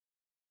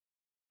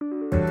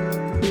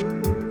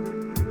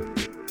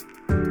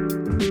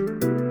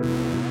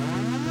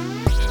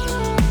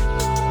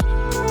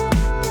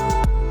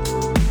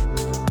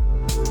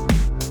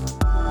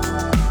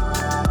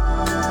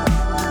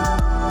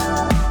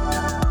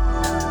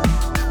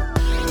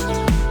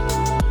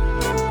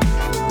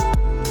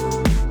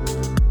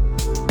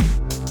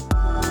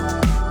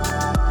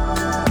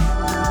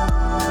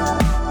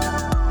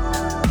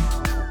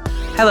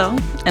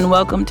and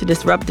welcome to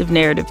Disruptive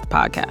Narratives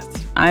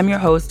Podcast. I'm your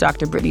host,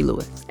 Dr. Brittany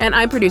Lewis. And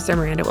I'm producer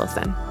Miranda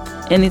Wilson.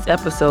 In these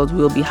episodes,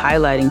 we will be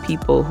highlighting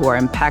people who are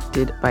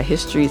impacted by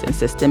histories and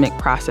systemic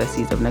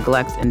processes of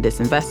neglect and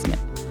disinvestment,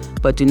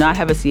 but do not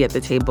have a seat at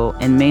the table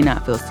and may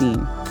not feel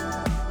seen.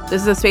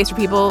 This is a space for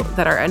people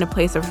that are in a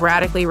place of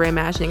radically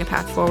reimagining a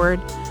path forward,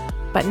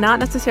 but not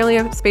necessarily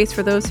a space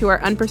for those who are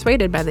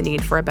unpersuaded by the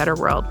need for a better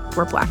world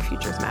where Black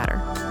futures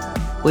matter.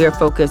 We are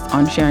focused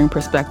on sharing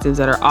perspectives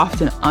that are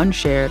often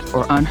unshared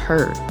or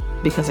unheard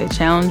because they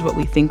challenge what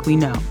we think we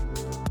know.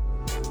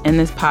 In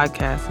this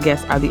podcast,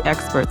 guests are the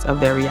experts of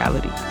their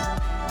realities.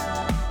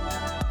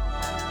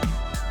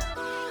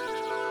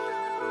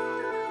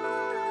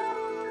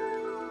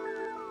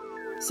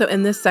 So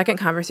in this second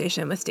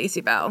conversation with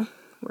Stacey Bell,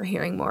 we're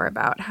hearing more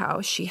about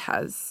how she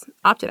has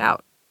opted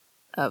out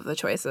of the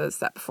choices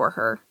set before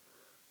her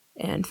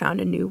and found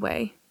a new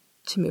way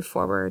to move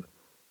forward.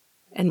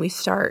 And we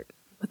start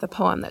with a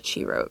poem that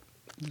she wrote.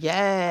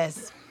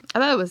 Yes. I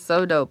thought it was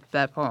so dope,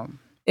 that poem.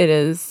 It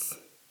is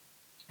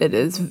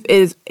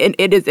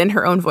in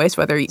her own voice,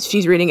 whether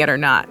she's reading it or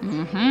not.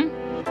 Mm-hmm.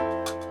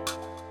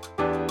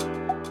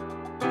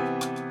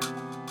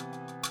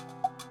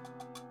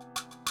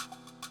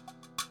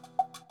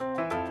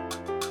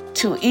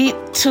 To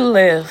eat to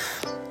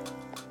live.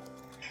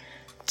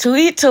 To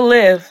eat to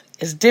live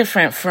is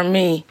different for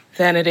me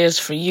than it is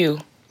for you.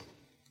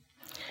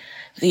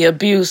 The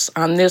abuse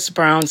on this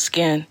brown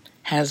skin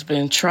has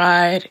been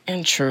tried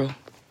and true.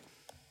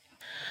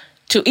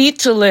 To eat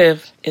to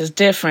live is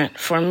different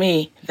for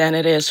me than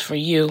it is for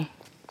you.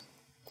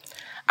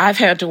 I've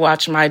had to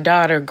watch my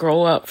daughter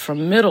grow up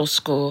from middle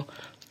school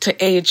to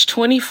age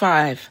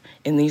 25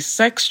 in these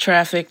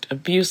sex-trafficked,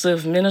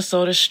 abusive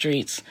Minnesota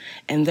streets,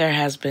 and there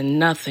has been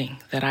nothing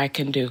that I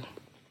can do.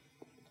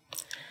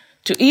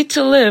 To eat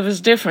to live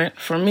is different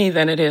for me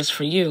than it is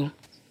for you.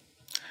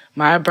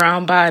 My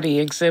brown body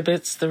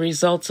exhibits the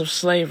results of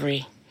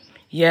slavery.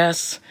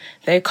 Yes,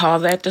 they call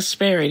that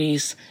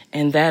disparities,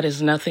 and that is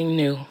nothing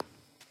new.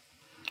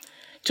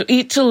 To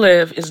eat to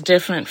live is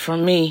different for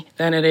me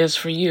than it is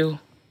for you.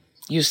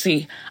 You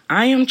see,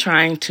 I am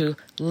trying to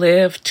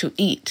live to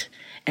eat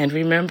and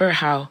remember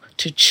how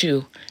to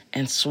chew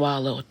and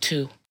swallow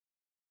too.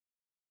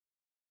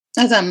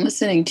 As I'm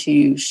listening to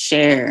you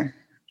share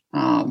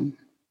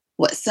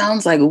what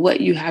sounds like what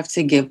you have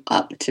to give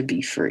up to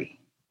be free,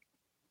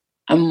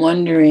 I'm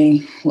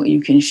wondering what you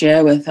can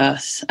share with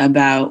us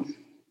about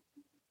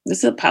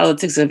the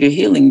politics of your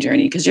healing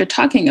journey, because you're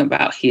talking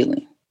about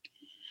healing.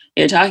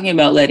 You're talking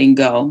about letting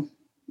go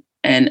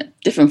and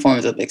different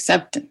forms of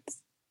acceptance.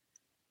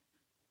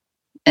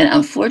 And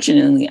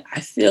unfortunately, I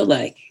feel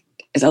like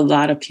there's a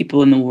lot of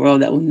people in the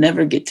world that will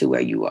never get to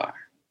where you are.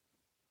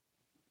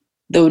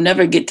 They'll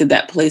never get to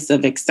that place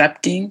of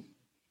accepting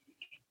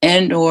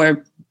and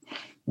or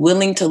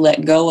willing to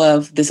let go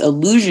of this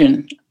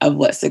illusion of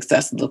what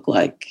success looked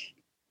like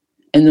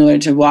in order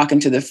to walk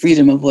into the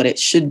freedom of what it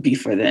should be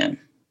for them,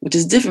 which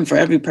is different for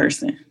every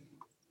person,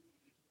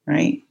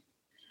 right?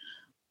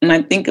 And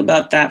I think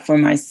about that for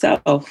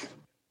myself.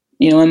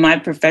 You know, in my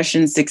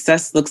profession,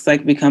 success looks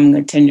like becoming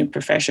a tenured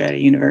professor at a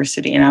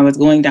university, and I was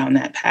going down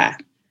that path.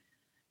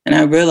 And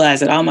I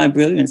realized that all my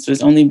brilliance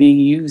was only being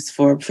used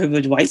for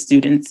privileged white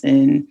students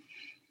in,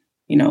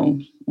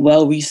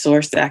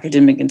 well-resourced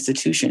academic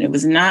institution. It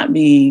was not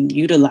being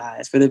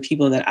utilized for the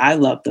people that I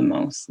loved the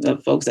most, the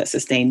folks that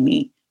sustained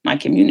me, my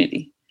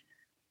community.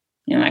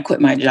 I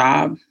quit my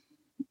job.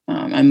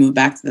 I moved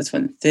back to the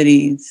Twin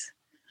Cities.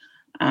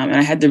 And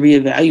I had to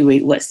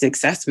reevaluate what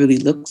success really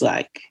looks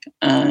like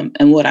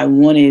and what I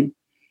wanted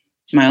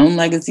my own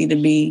legacy to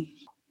be,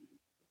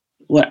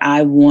 what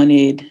I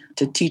wanted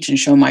to teach and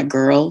show my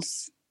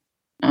girls,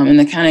 and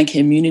the kind of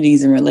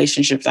communities and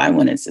relationships I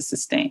wanted to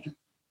sustain.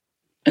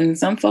 And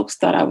some folks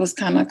thought I was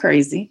kind of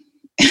crazy,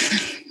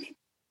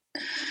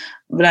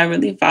 but I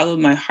really followed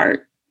my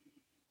heart,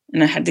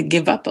 and I had to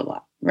give up a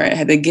lot, right? I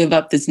had to give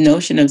up this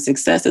notion of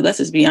success. So let's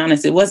just be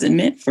honest, it wasn't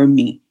meant for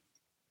me.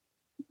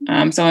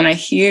 So when I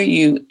hear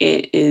you,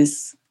 it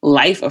is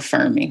life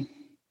affirming,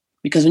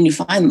 because when you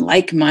find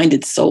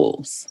like-minded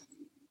souls,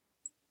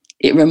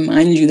 it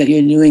reminds you that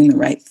you're doing the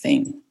right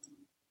thing.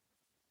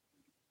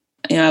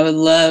 I would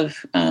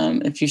love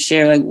if you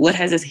share, what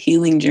has this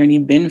healing journey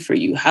been for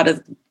you? How does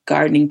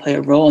gardening play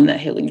a role in that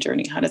healing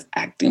journey? How does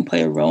acting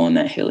play a role in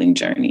that healing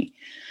journey?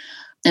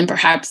 And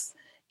perhaps,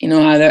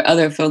 are there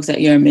other folks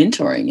that you're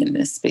mentoring in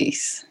this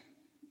space,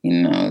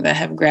 that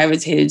have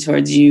gravitated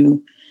towards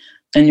you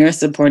and you're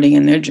supporting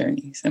in their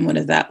journeys? And what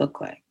does that look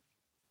like?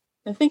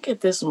 I think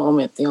at this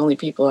moment, the only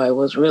people I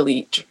was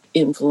really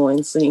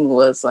influencing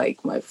was my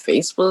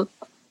Facebook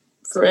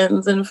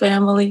friends and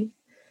family.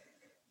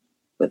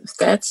 But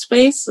that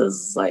space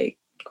is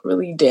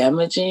really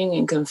damaging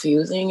and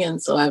confusing.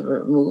 And so I've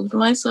removed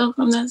myself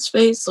from that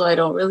space. So I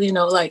don't really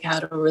know how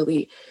to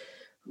really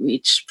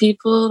reach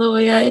people the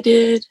way I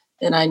did.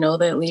 And I know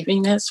that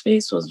leaving that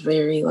space was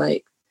very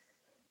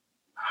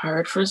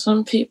hard for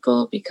some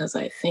people because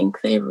I think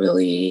they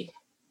really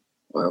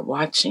were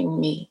watching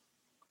me.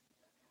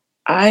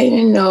 I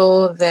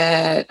know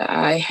that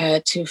I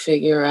had to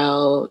figure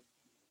out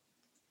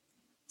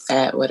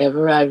that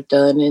whatever I've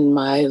done in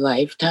my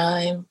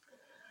lifetime,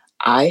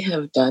 I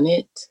have done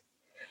it,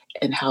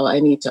 and how I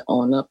need to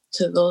own up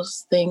to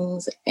those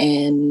things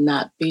and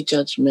not be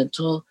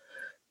judgmental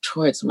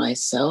towards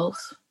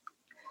myself.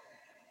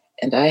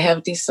 And I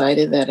have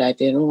decided that I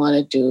didn't want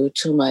to do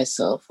to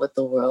myself what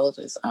the world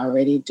is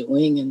already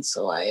doing. And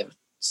so I have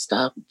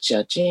stopped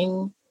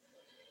judging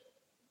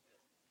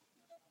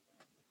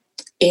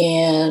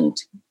and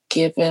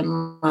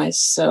given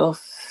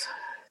myself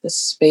the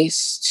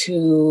space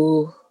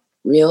to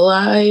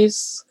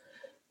realize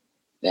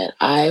that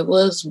I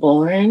was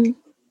born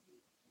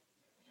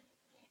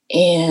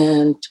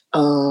and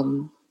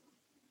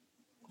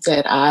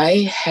that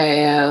I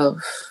have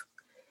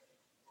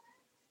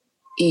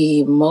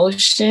emotions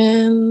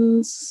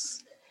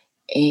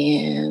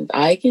and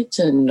I get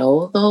to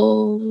know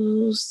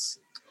those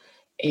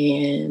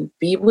and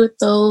be with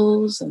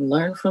those and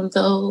learn from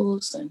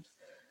those. And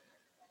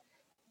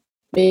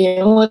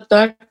being with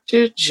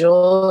Dr.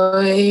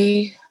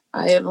 Joy,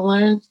 I have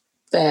learned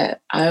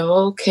that I'm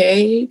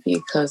okay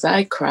because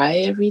I cry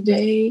every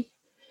day.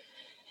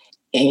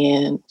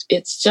 And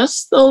it's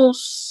just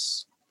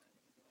those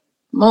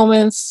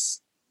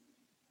moments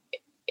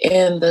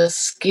and the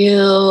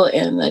skill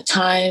and the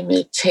time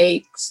it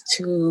takes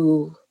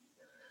to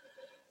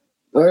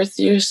birth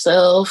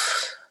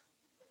yourself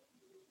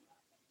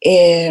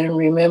and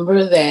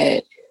remember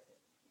that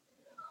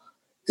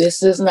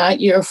this is not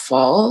your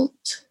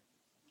fault,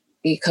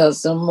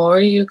 because the more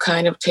you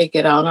kind of take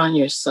it out on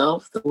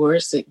yourself, the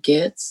worse it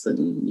gets.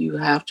 And you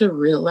have to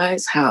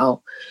realize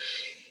how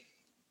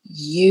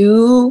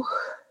you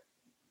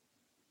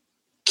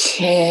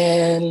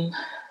can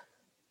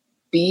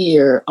be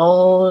your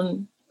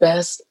own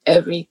best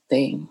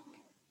everything.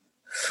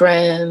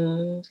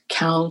 Friend,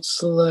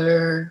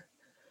 counselor,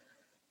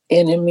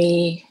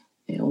 enemy.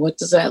 And what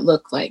does that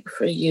look like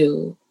for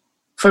you,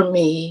 for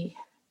me?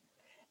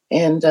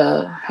 And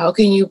how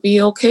can you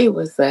be okay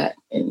with that?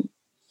 And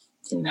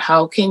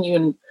how can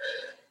you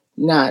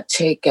not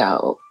take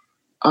out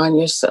on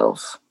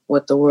yourself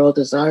what the world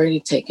has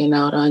already taken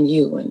out on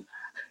you? And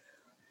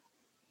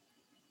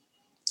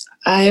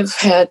I've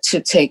had to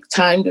take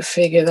time to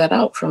figure that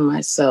out for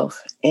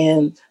myself.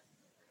 And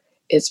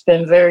it's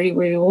been very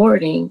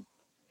rewarding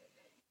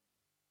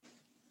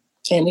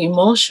and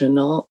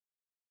emotional.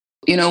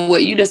 You know,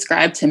 what you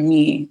described to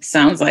me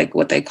sounds like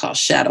what they call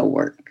shadow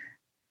work.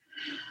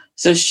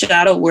 So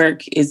shadow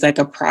work is like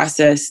a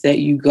process that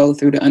you go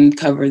through to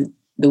uncover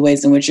the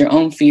ways in which your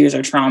own fears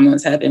or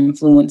traumas have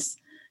influenced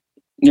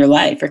your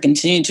life or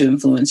continue to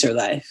influence your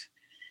life.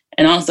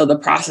 And also the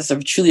process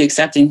of truly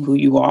accepting who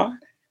you are.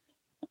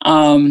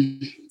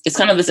 It's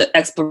kind of this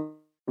exploration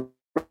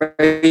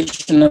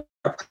of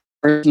our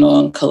personal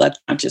and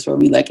collective conscious, where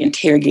we like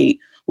interrogate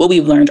what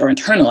we've learned or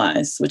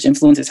internalized, which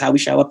influences how we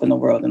show up in the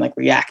world and like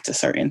react to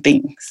certain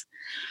things.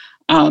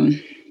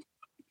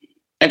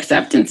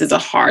 Acceptance is a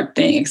hard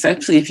thing,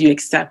 especially if you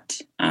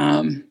accept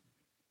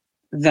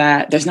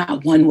that there's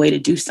not one way to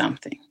do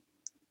something,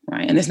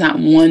 right? And there's not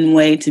one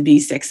way to be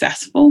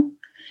successful,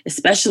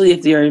 especially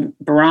if your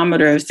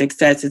barometer of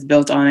success is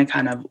built on a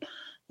kind of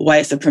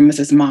white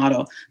supremacist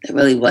model that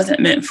really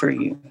wasn't meant for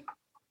you.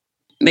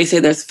 They say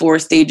there's 4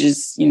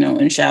 stages, you know,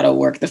 in shadow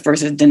work. The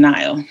first is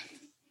denial.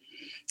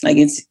 Like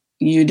it's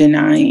you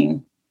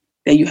denying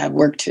that you have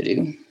work to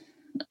do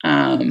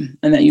and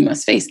that you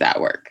must face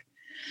that work.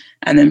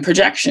 And then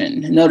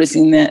projection,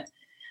 noticing that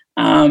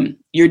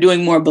you're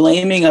doing more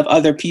blaming of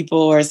other people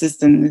or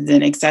systems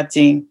than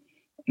accepting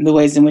the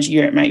ways in which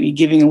you might be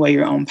giving away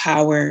your own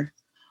power,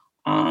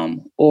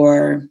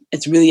 or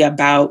it's really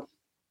about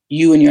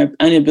you and your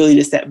inability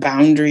to set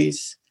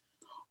boundaries,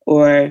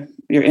 or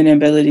your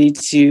inability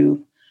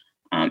to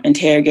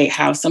interrogate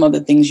how some of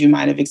the things you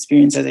might have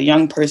experienced as a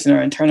young person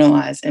or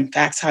internalized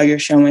impacts how you're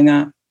showing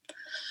up.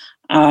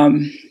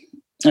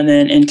 And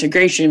then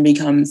integration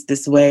becomes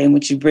this way in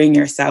which you bring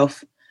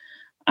yourself,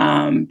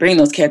 bring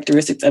those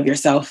characteristics of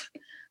yourself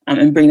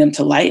and bring them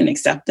to light and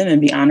accept them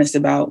and be honest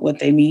about what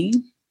they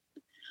mean.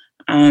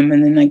 And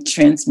then like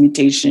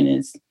transmutation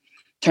is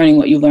turning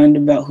what you learned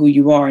about who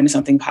you are into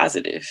something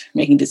positive,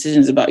 making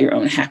decisions about your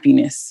own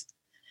happiness,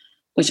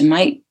 which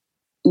might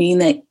mean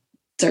that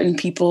certain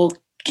people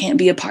can't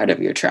be a part of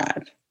your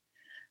tribe.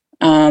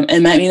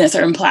 It might mean that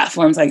certain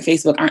platforms like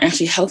Facebook aren't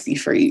actually healthy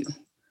for you.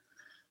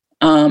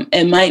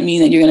 It might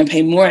mean that you're going to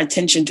pay more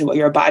attention to what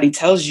your body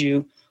tells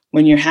you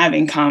when you're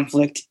having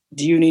conflict.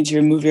 Do you need to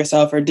remove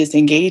yourself or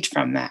disengage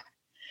from that?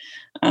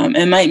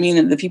 It might mean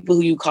that the people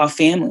who you call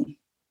family,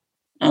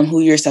 who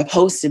you're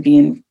supposed to be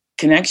in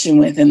connection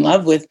with and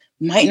love with,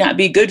 might not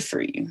be good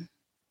for you,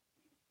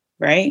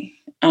 right?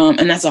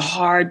 And that's a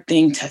hard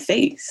thing to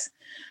face.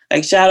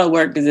 Like shadow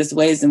work is this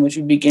ways in which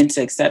we begin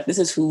to accept this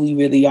is who we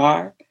really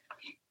are.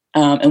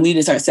 And we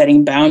just start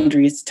setting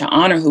boundaries to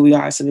honor who we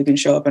are so we can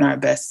show up in our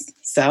best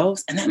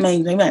selves. And that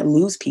means we might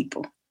lose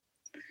people.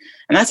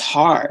 And that's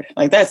hard.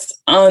 Like that's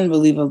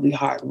unbelievably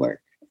hard work.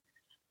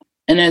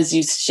 And as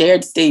you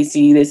shared,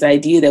 Stacey, this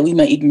idea that we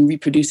might even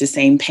reproduce the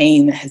same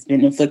pain that has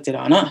been inflicted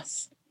on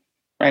us,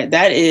 right?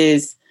 That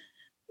is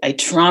a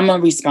trauma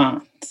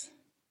response.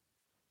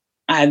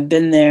 I've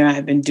been there.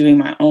 I've been doing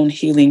my own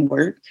healing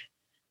work,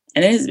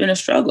 and it has been a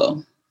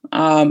struggle.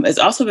 It's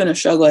also been a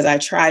struggle as I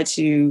try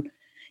to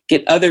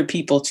get other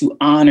people to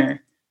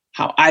honor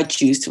how I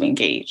choose to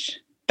engage.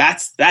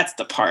 That's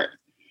the part.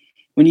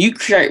 When you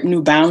create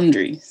new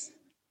boundaries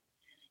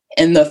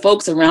and the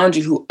folks around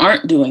you who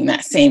aren't doing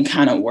that same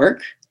kind of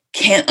work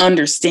can't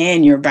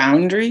understand your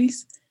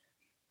boundaries,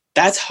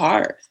 that's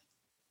hard.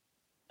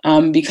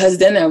 Because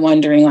then they're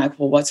wondering, like,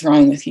 well, what's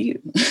wrong with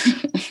you?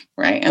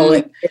 Right? I'm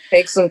like, it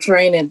takes some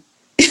training.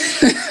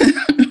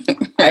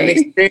 Right? I've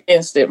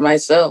experienced it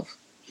myself.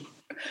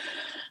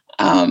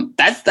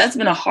 That's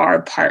been a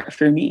hard part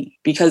for me,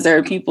 because there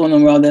are people in the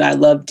world that I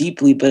love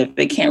deeply, but if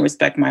they can't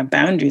respect my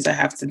boundaries, I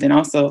have to then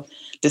also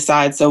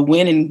decide, so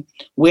when and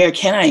where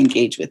can I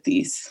engage with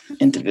these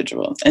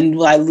individuals? And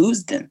will I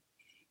lose them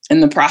in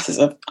the process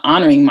of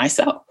honoring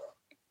myself?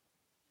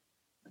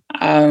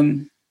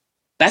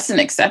 That's an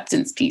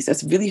acceptance piece.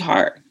 That's really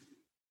hard.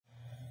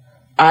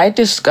 I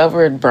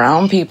discovered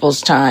brown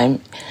people's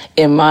time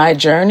in my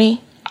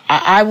journey.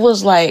 I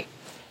was like,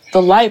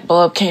 the light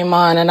bulb came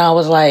on and I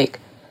was like,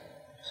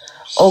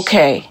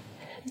 okay,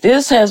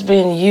 this has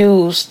been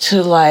used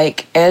to,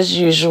 like, as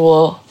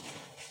usual,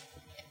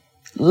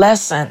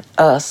 lessen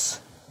us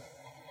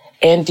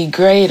and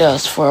degrade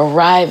us for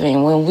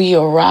arriving when we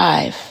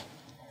arrive.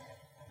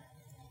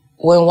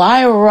 When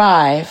I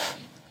arrive,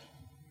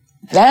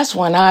 that's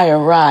when I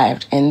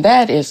arrived, and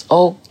that is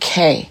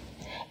okay.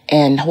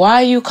 And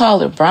why you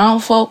call it brown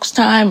folks'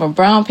 time or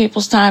brown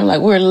people's time,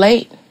 like we're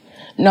late?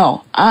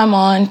 No, I'm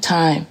on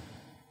time.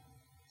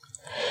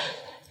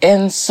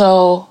 And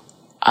so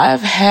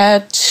I've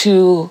had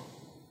to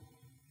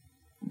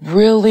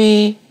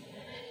really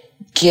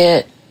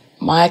get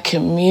my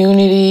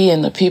community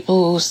and the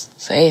people who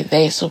say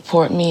they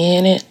support me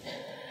in it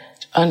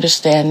to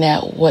understand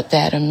that what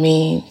that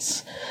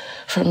means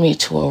for me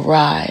to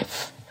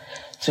arrive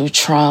through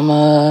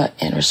trauma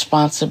and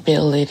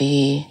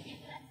responsibility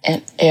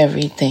and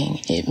everything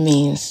it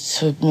means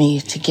to me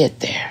to get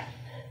there.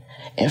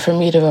 And for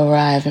me to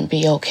arrive and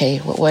be okay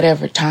with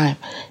whatever time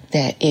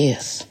that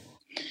is.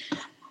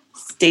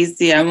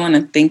 Stacey, I want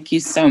to thank you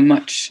so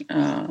much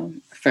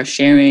for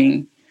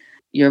sharing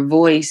your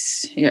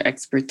voice, your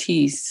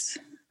expertise,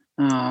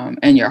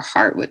 and your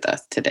heart with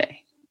us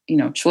today. You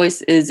know,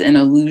 choice is an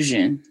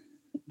illusion,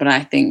 but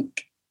I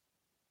think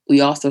we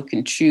also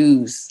can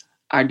choose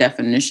our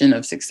definition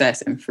of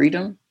success and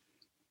freedom.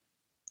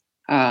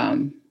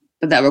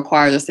 But that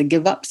requires us to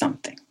give up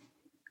something,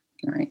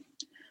 right?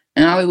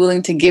 And are we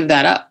willing to give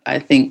that up, I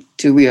think,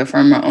 to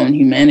reaffirm our own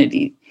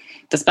humanity,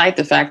 despite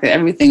the fact that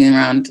everything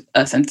around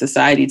us in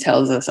society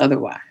tells us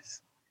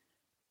otherwise?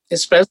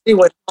 Especially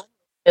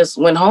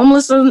when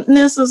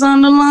homelessness is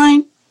on the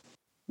line?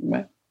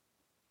 Well,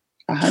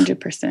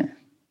 100%.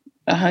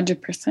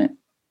 100%.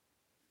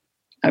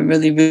 I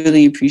really,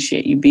 really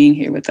appreciate you being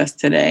here with us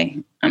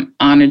today. I'm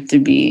honored to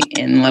be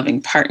in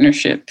loving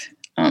partnership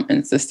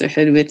and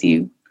sisterhood with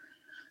you.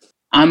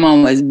 I'm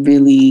always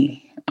really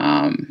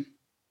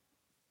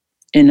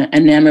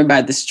enamored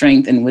by the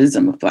strength and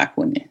wisdom of Black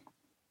women.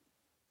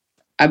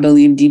 I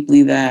believe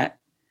deeply that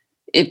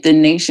if the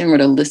nation were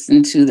to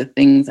listen to the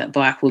things that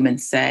Black women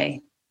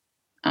say,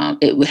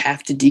 it would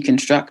have to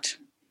deconstruct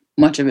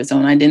much of its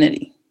own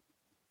identity.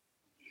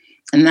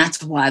 And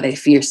that's why they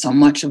fear so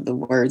much of the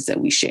words that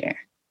we share.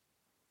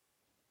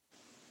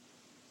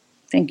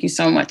 Thank you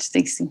so much,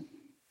 Stacey.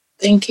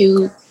 Thank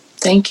you.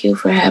 Thank you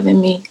for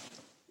having me.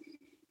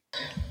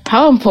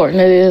 How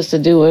important it is to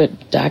do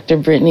what Dr.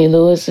 Brittany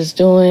Lewis is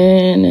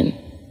doing and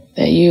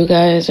that you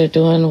guys are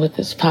doing with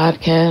this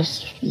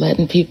podcast,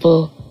 letting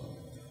people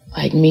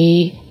like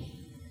me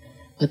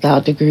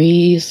without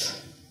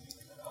degrees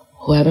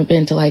who haven't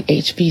been to like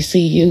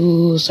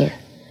HBCUs or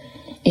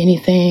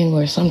anything,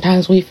 where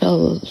sometimes we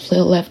feel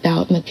left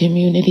out in the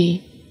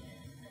community,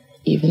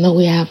 even though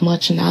we have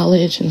much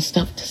knowledge and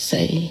stuff to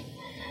say.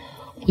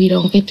 We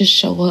don't get to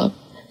show up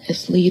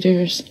as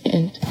leaders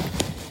and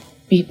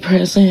be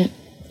present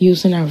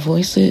using our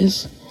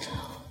voices.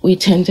 We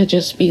tend to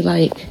just be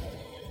like,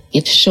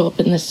 get to show up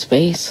in this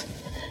space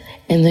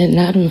and then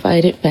not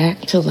invited back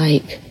to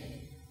like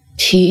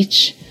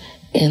teach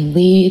and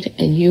lead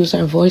and use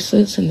our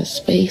voices in the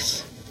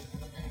space.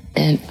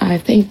 And I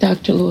thank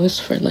Dr. Lewis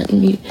for letting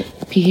me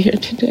be here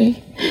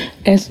today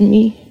as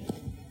me,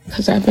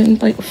 because I've been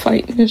like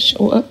fighting to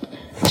show up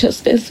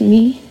just as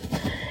me.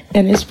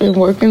 And it's been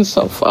working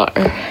so far.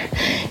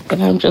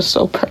 And I'm just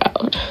so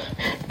proud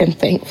and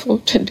thankful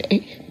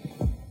today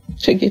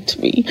to get to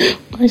be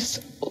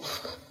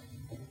myself.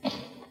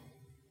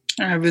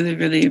 I really,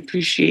 really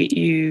appreciate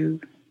you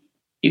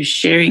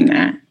sharing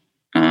that.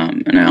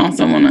 And I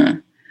also want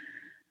to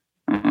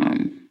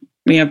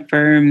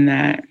reaffirm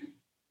that,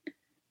 you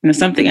know,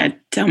 something I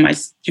tell my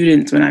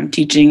students when I'm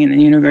teaching in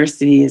the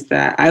university is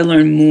that I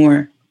learn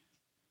more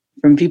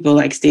from people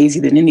like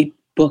Stacey than any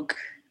book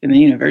in the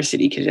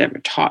university could have ever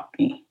taught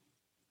me.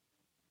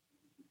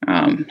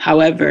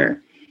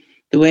 However,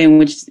 the way in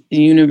which the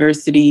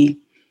university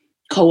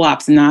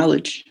co-ops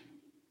knowledge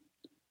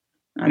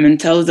and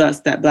tells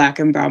us that Black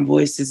and brown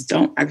voices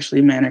don't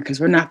actually matter because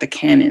we're not the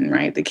canon,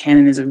 right? The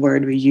canon is a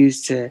word we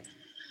use to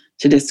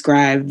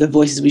describe the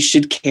voices we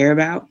should care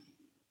about.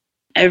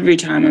 Every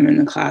time I'm in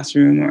the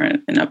classroom or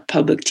in a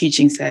public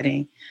teaching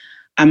setting,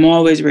 I'm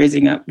always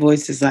raising up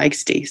voices like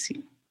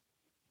Stacey.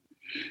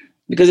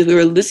 Because if we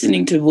were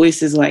listening to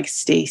voices like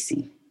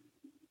Stacey,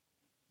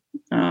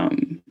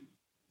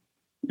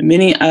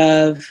 many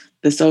of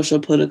the social,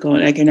 political,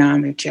 and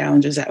economic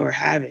challenges that we're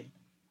having,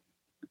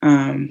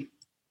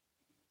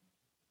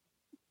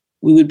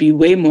 we would be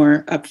way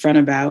more upfront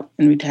about,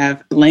 and we'd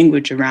have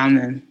language around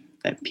them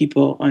that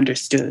people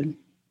understood.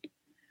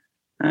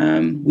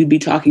 We'd be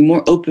talking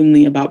more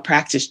openly about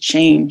practice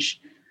change,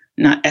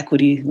 not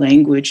equity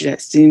language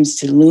that seems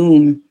to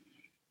loom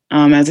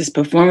as this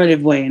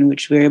performative way in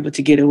which we're able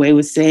to get away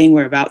with saying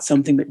we're about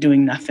something but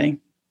doing nothing.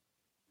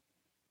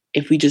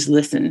 If we just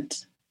listened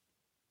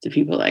to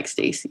people like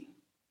Stacey.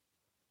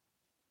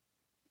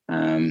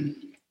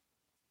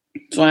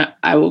 So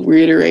I will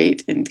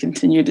reiterate and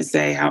continue to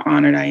say how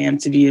honored I am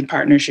to be in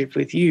partnership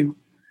with you.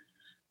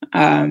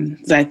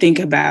 As I think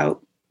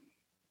about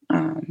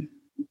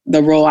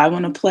the role I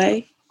want to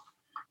play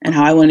and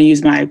how I want to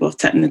use my both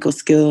technical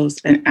skills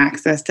and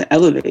access to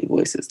elevate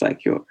voices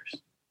like yours.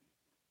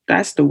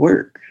 That's the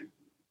work.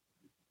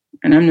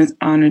 And I'm just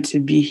honored to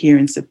be here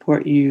and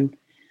support you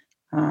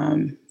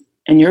in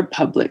your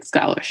public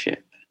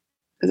scholarship,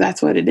 because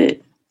that's what it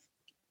is.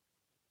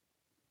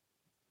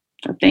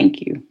 So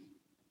thank you.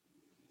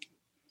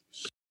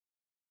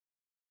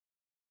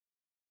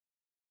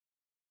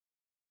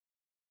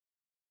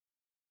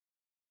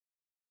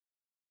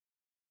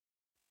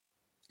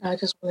 I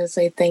just want to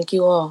say thank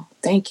you all.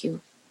 Thank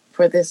you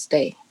for this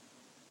day.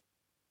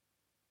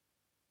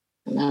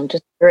 And I'm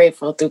just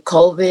grateful through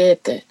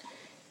COVID that,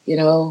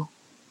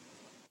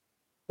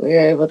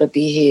 we're able to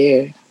be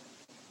here.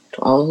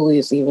 To all who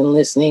is even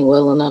listening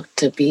well enough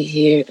to be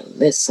here to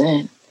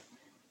listen,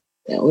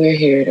 that we're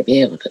here to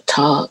be able to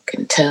talk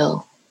and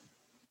tell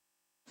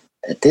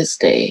that this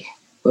day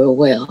we're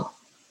well.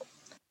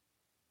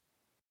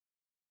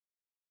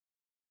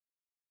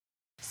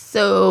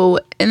 So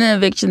in the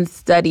eviction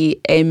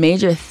study, a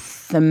major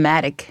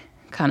thematic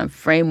kind of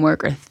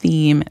framework or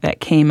theme that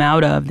came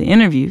out of the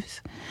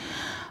interviews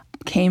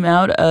came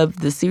out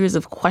of the series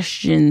of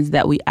questions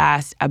that we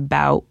asked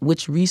about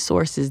which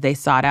resources they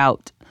sought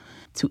out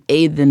to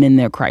aid them in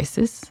their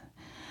crisis.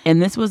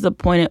 And this was the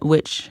point at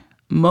which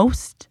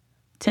most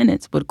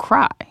tenants would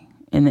cry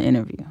in the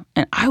interview.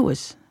 And I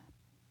was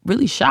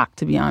really shocked,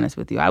 to be honest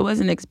with you. I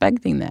wasn't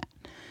expecting that.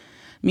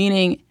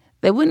 Meaning,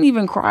 they wouldn't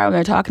even cry when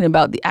they're talking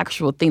about the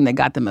actual thing that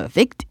got them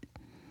evicted.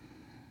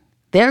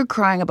 They're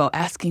crying about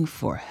asking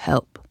for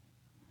help.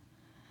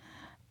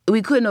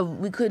 We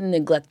couldn't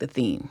neglect the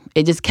theme.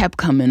 It just kept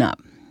coming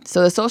up.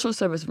 So the social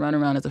service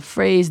runaround is a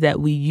phrase that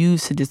we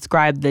use to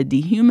describe the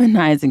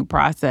dehumanizing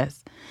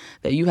process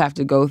that you have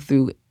to go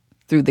through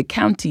the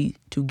county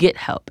to get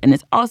help. And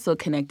it's also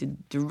connected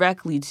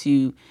directly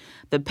to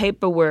the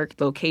paperwork,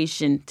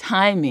 location,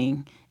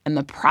 timing, and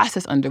the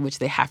process under which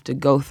they have to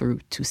go through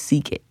to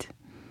seek it.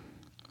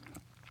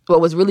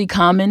 What was really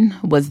common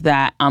was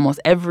that almost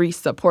every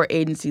support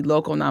agency,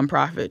 local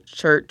nonprofit,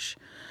 church,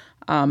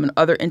 and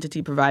other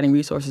entity providing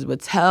resources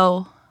would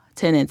tell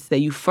tenants that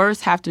you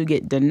first have to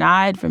get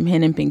denied from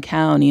Hennepin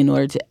County in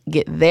order to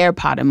get their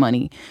pot of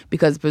money,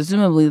 because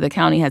presumably the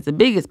county has the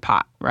biggest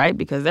pot, right?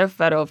 Because their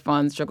federal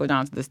funds trickle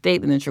down to the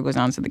state and then trickle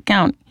down to the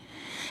county.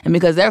 And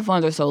because their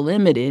funds are so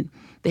limited,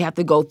 they have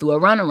to go through a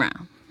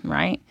runaround,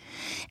 right?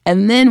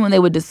 And then when they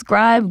would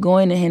describe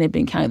going to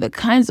Hennepin County, the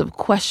kinds of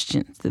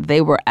questions that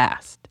they were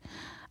asked,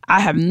 I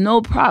have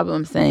no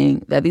problem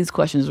saying that these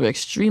questions were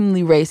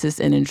extremely racist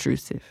and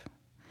intrusive.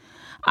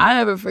 I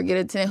never forget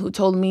a tenant who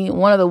told me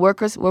one of the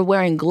workers were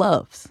wearing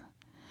gloves.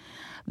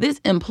 This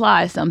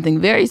implies something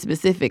very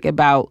specific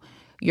about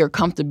your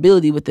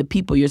comfortability with the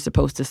people you're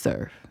supposed to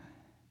serve.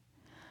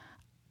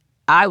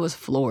 I was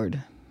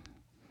floored.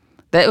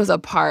 That was a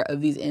part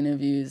of these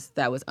interviews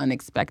that was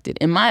unexpected.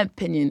 In my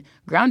opinion,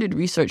 grounded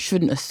research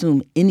shouldn't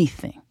assume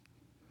anything.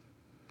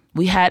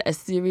 We had a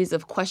series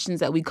of questions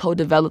that we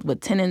co-developed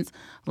with tenants,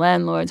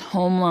 landlords,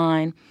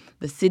 Homeline,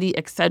 the city,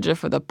 etc.,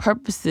 for the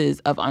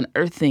purposes of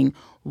unearthing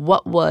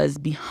what was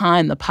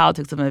behind the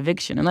politics of an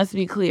eviction. And let's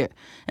be clear,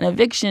 an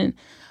eviction,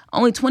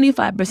 only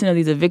 25% of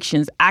these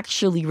evictions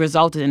actually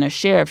resulted in a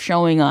sheriff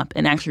showing up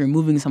and actually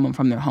removing someone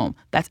from their home.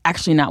 That's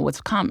actually not what's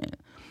common.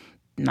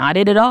 Not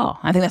it at all.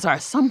 I think that's our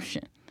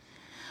assumption.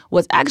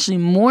 What's actually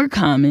more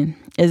common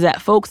is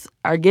that folks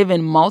are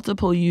given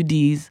multiple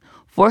UDs,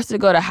 forced to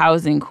go to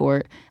housing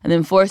court, and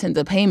then forced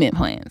into payment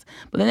plans.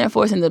 But then they're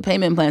forced into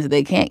payment plans that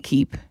they can't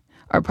keep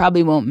or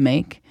probably won't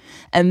make.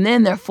 And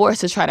then they're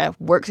forced to try to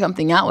work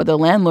something out with the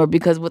landlord,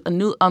 because with a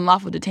new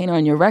unlawful detainer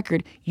on your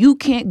record, you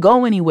can't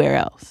go anywhere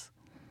else.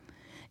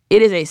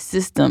 It is a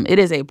system. It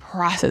is a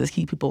process to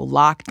keep people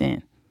locked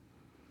in.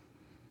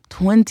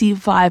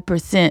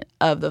 25%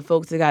 of the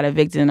folks that got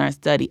evicted in our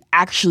study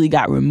actually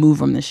got removed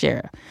from the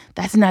sheriff.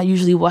 That's not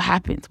usually what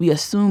happens. We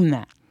assume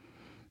that.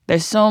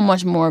 There's so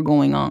much more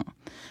going on.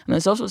 And the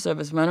social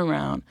service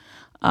runaround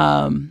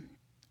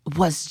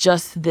was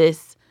just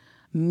this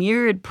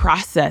mirrored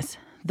process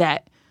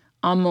that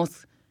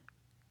almost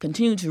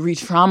continued to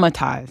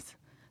re-traumatize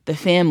the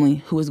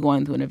family who was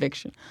going through an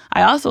eviction.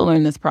 I also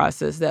learned this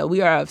process that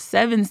we are of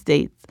 7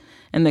 states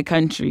in the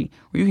country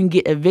where you can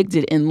get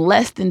evicted in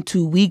less than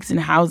 2 weeks in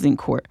housing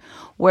court,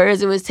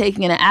 whereas it was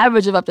taking an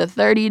average of up to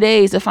 30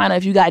 days to find out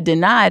if you got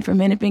denied from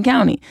Hennepin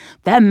County.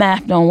 That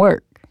math don't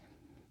work.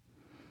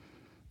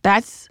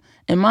 That's,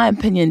 in my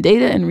opinion,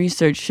 data and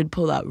research should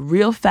pull out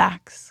real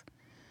facts,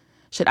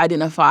 should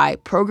identify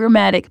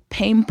programmatic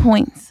pain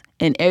points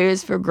and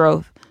areas for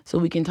growth so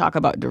we can talk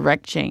about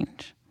direct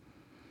change.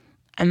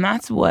 And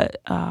that's what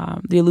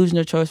the Illusion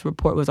of Choice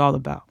report was all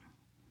about.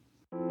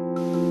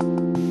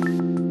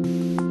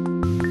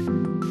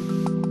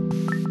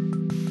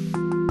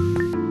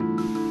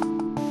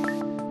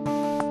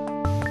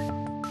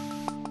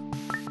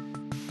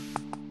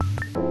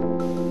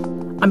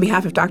 On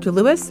behalf of Dr.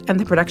 Lewis and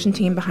the production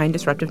team behind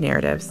Disruptive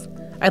Narratives,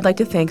 I'd like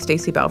to thank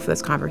Stacey Bell for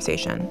this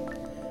conversation.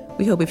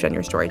 We hope we've done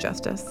your story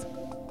justice.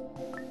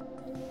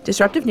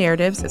 Disruptive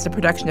Narratives is a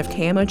production of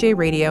KMOJ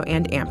Radio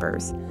and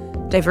Ampers,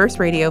 diverse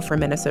radio for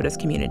Minnesota's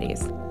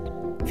communities.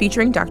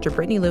 Featuring Dr.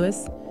 Brittany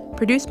Lewis,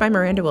 produced by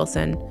Miranda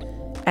Wilson,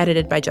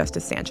 edited by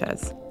Justice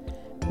Sanchez.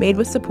 Made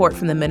with support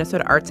from the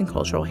Minnesota Arts and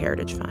Cultural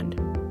Heritage Fund.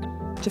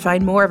 To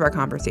find more of our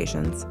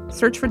conversations,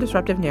 search for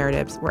Disruptive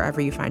Narratives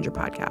wherever you find your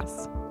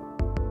podcasts.